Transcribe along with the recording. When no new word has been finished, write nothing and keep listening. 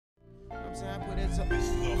Shout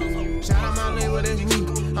out my label, that's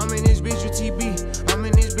me. I'm in this bitch with TB. I'm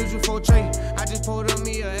in this bitch with 4 tray. I just pulled up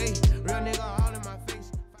me a A. Real nigga all in my face.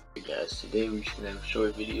 Hey guys, today we're just gonna have a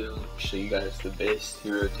short video to show you guys the best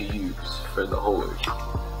hero to use for the horde.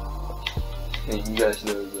 And you guys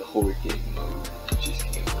know the horde game mode just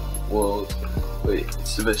came out. Well, but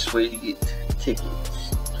it's the best way to get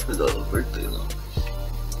tickets for the birthday loans.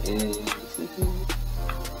 And this is it.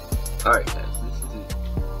 Alright guys, this is it.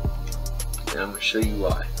 And I'm gonna show you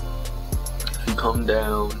why. If you come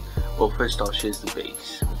down, well, first off, she has the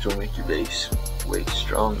base, which will make your base way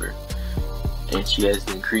stronger. And she has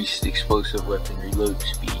the increased explosive weapon reload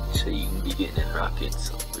speed, so you can be getting in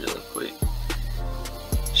rockets really quick.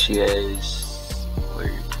 She has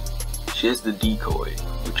the decoy,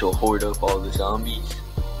 which will hoard up all the zombies.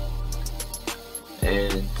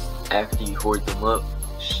 And after you hoard them up,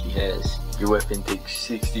 your weapon takes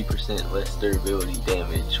 60% less durability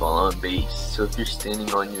damage while on base. So if you're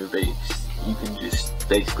standing on your base, you can just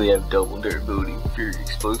basically have double durability with your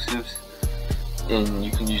explosives. And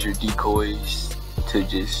you can use your decoys to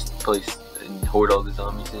just place and hoard all the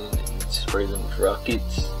zombies in and spray them with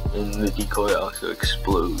rockets. And the decoy also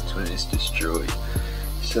explodes when it's destroyed.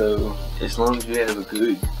 So as long as you have a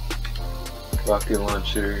good rocket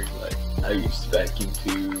launcher, like I use the vacuum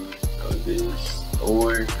tube or this,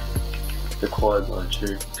 or the quad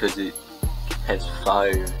launcher, because it has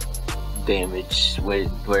fire damage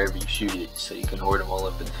wherever you shoot it, so you can hoard them all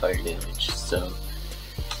up in fire damage. So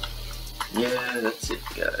yeah, that's it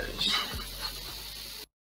guys.